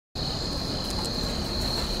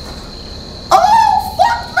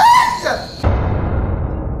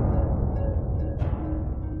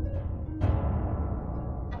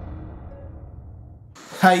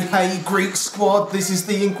Hey Greek squad, this is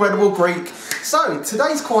the Incredible Greek. So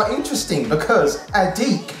today's quite interesting because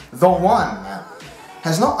AdikTheOne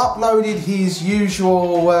has not uploaded his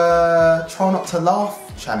usual try not to laugh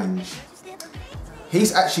challenge.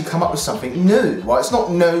 He's actually come up with something new. Well, it's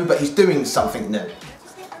not new, but he's doing something new.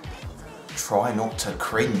 Try not to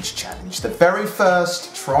cringe challenge. The very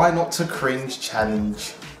first try not to cringe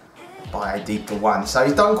challenge by AdikTheOne. So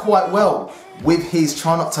he's done quite well with his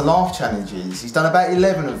try not to laugh challenges. He's done about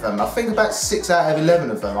 11 of them. I think about 6 out of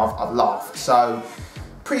 11 of them I've laughed. So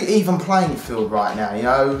pretty even playing field right now, you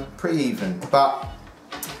know, pretty even. But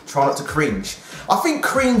try not to cringe. I think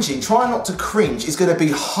try not to cringe is going to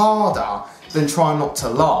be harder than try not to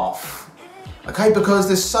laugh. Okay, because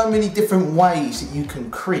there's so many different ways that you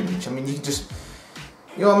can cringe. I mean, you can just,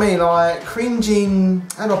 you know what I mean, like cringing,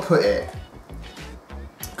 how do I put it?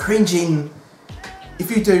 Cringing,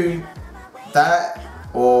 if you do that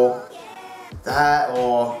or that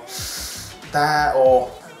or that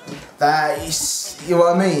or that, is, you know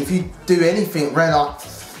what I mean? If you do anything around, like,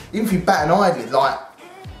 even if you bat an eyelid, like,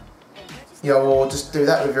 you know, or just do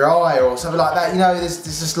that with your eye or something like that, you know, there's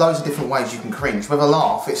just loads of different ways you can cringe. With a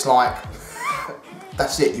laugh, it's like,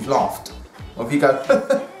 that's it, you've laughed. Or if you go,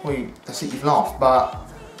 well, that's it, you've laughed. But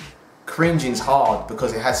cringing's hard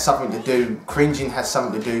because it has something to do, cringing has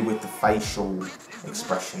something to do with the facial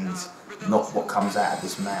expressions, not what comes out of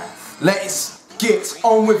this mouth. Let's get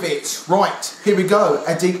on with it. Right, here we go,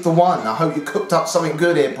 AdikTheOne. I hope you cooked up something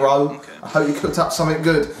good here, bro. I hope you cooked up something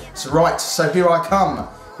good. So right, so here I come.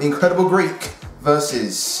 The Incredible Greek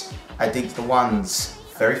versus AdikTheOne's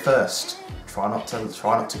very first try not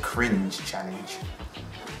to cringe challenge.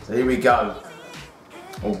 So here we go.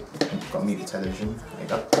 Oh, got to mute the television. There you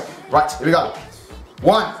go. Right, here we go.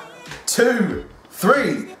 1, 2,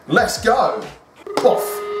 3, let's go.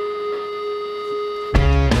 Off.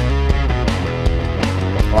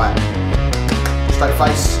 Right. Straight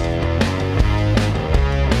face.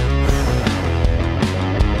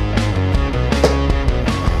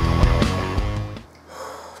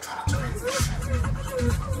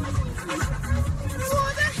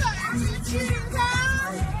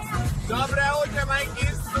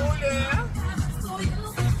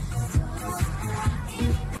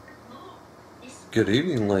 Good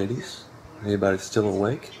evening, ladies. Anybody still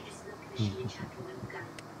awake? Kiss me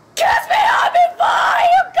up before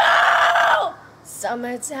you go!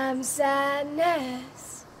 Summertime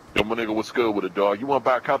sadness. Yo, my nigga, what's good with it, dog? You want to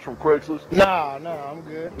buy a couch from Craigslist? Nah, I'm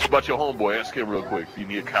good. What about your homeboy? Ask him real quick if you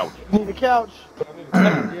need a couch. Need a couch?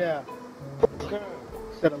 Yeah.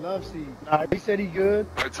 Said a love seat. Nah, he said he good.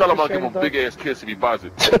 Hey, tell him I'll give him a big ass kiss if he buys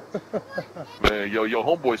it. Man, yo,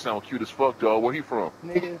 homeboy sound cute as fuck, dog. Where he from?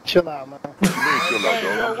 Nigga, chill out, man. You ain't chill out,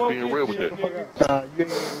 dog. I'm just being real with that. Nah, you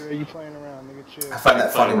ain't real. You playing around, nigga. Chill. I find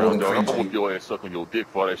that funny more than dog. I'm gonna cringy. whoop your ass sucking your dick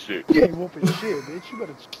for all that shit. You ain't whooping shit, bitch. You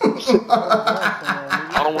better.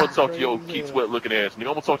 I don't want to talk to your Keith Sweat looking ass, nigga.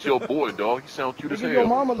 I'm gonna talk to your boy, dog. You sound cute as hell. Your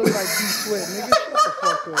mama look like Keith Sweat, nigga. Shut the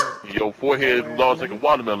fuck up. Your forehead large like a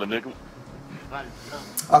watermelon, nigga.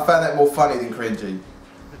 I found that more funny than cringy.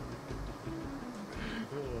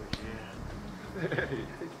 Hey,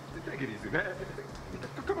 take it easy, man.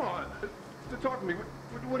 Come on, talk to me.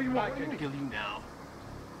 What do you want? I can kill you now,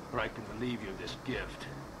 or I can relieve you of this gift,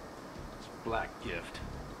 this black gift.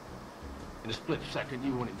 In a split second,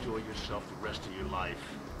 you won't enjoy yourself the rest of your life.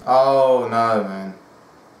 Oh no, man.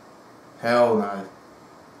 Hell no.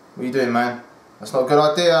 What are you doing, man? That's not a good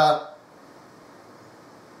idea.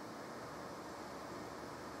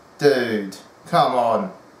 Dude, come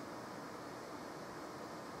on.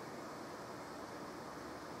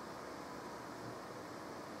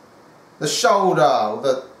 The shoulder, what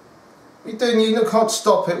are you doing? You can't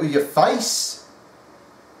stop it with your face.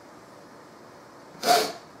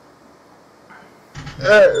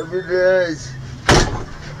 Блядь!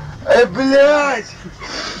 Ай, блядь!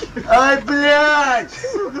 Ай, блядь!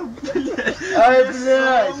 Ай,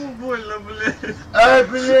 блядь! Больно, блядь! Ай,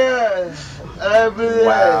 блядь! Ай, блядь!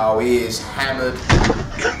 Wow, he is hammered.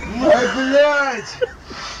 Ай, блядь!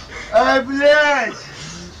 Ай, блядь!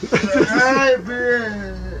 Ай,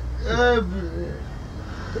 блядь! Ай,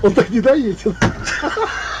 блядь! Он так не доедет.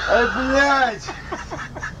 Ай, блядь!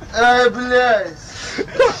 Ай, блядь!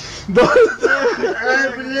 Ай,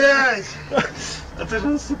 блядь! А ты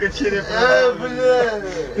же, сука, череп. Ай,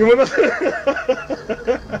 блядь! Ему надо...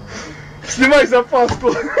 Снимай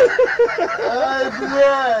запаску. Ай,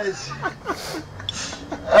 блядь!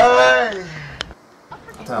 Ай!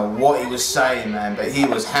 I don't know what he was saying, man, but he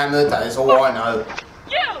was hammered, that is all I know.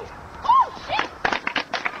 You! Oh, shit!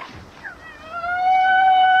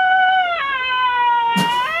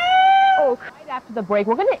 Oh, right after after the break,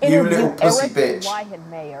 we're going to You interview little pussy Eric bitch.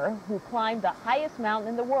 Weihenmayer, who climbed the highest mountain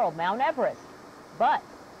in the world, Mount Everest. But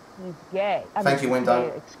he's gay. Thank you,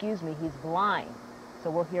 Window. Excuse me, he's blind.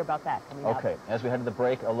 So we'll hear about that coming up. Okay, as we head to the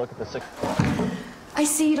break, a look at the six. I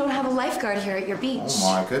see you don't have a lifeguard here at your beach.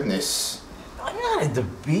 Oh my goodness. I'm not at the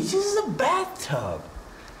beach, this is a bathtub.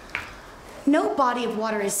 No body of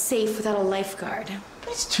water is safe without a lifeguard.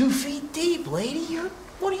 It's 2 feet deep, lady.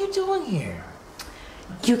 What are you doing here?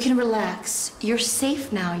 You can relax. You're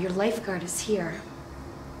safe now. Your lifeguard is here.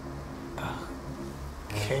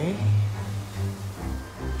 Okay.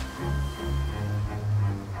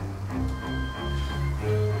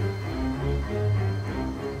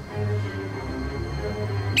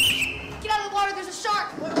 Get out of the water, there's a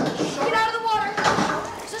shark! Get out of the water!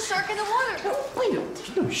 There's a shark in the water! Wait,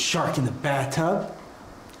 there's no shark in the bathtub.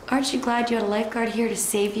 Aren't you glad you had a lifeguard here to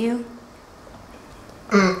save you?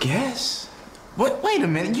 Guess. Wait a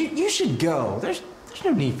minute, you should go. There's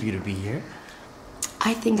no need for you to be here.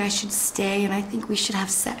 I think I should stay, and I think we should have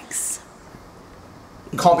sex.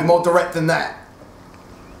 Can't be more direct than that.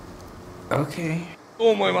 Okay.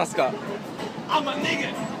 I'm a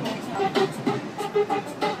nigga.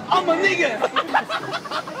 I'm a nigga.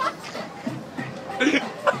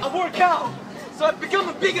 I work out, so I become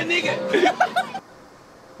a bigger nigga.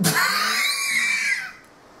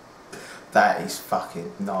 That is fucking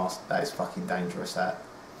nasty. That is fucking dangerous, that.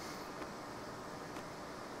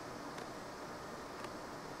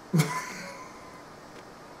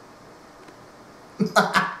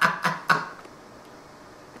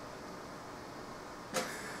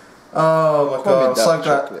 Oh my god, I'm so glad.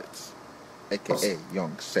 Chocolates, aka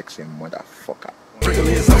young sexy motherfucker. I'm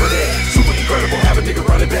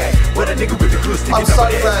so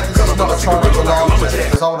glad this is not a try not to laugh test,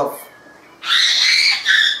 because I would have...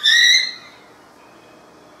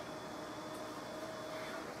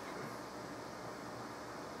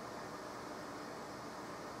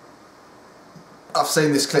 I've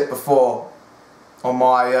seen this clip before on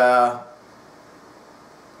my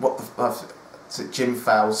is it Jim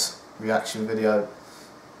Fowles reaction video.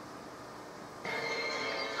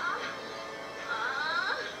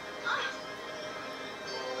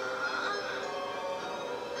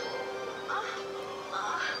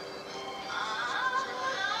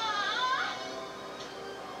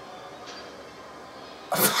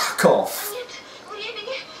 Fuck off.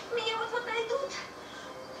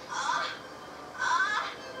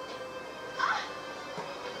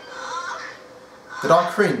 Did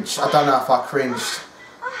I cringe? I don't know if I cringed.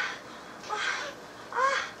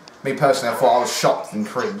 Me personally, I thought I was shocked and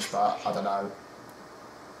cringe, but I don't know.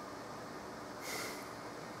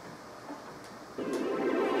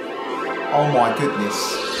 Oh my goodness.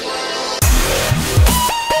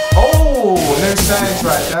 Oh, new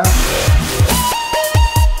soundtrack now.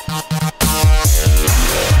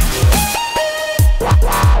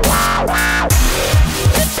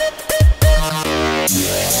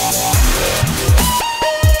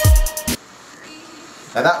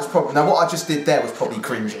 Now that was probably, now what I just did there was probably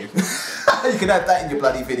cringy. You can add that in your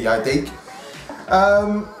bloody video, Deke.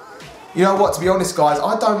 You know what, to be honest guys,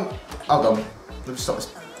 I don't, hold on, let me stop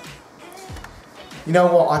this. You know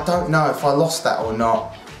what, I don't know if I lost that or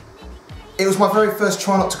not. It was my very first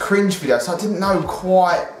try not to cringe video, so I didn't know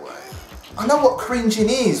quite, I know what cringing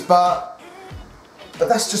is, but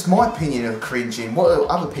that's just my opinion of cringing. What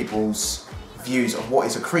are other people's views of what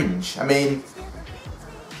is a cringe? I mean,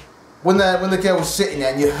 when the girl was sitting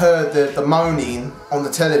there and you heard the moaning on the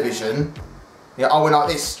television, you know, I went like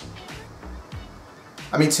this.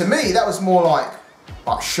 I mean, to me, that was more like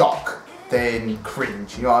shock than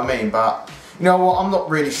cringe, you know what I mean? But, you know what, I'm not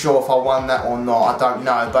really sure if I won that or not, I don't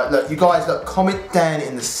know. But look, you guys, look, comment down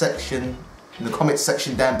in the comment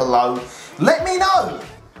section down below. Let me know.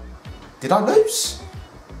 Did I lose?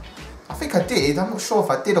 I think I did, I'm not sure if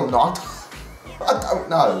I did or not. I don't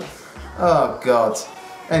know. Oh, God.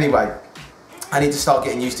 Anyway, I need to start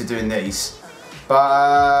getting used to doing these.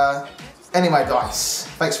 But anyway, guys,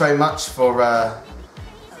 thanks very much for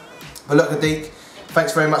look, Adik.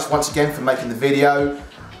 Thanks very much once again for making the video.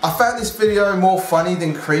 I found this video more funny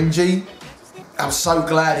than cringy. I'm so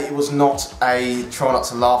glad it was not a try not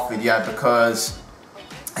to laugh video, because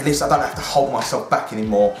at least I don't have to hold myself back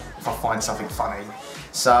anymore if I find something funny.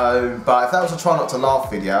 So, but if that was a try not to laugh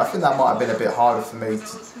video, I think that might have been a bit harder for me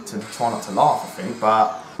to try not to laugh, I think. But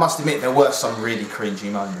I must admit, there were some really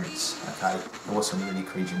cringy moments, okay? There were some really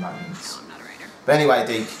cringy moments. But anyway,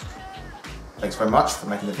 Deke, thanks very much for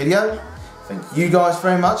making the video. Thank you guys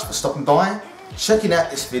very much for stopping by, checking out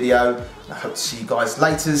this video, and I hope to see you guys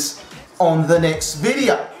later on the next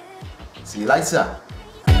video. See you later.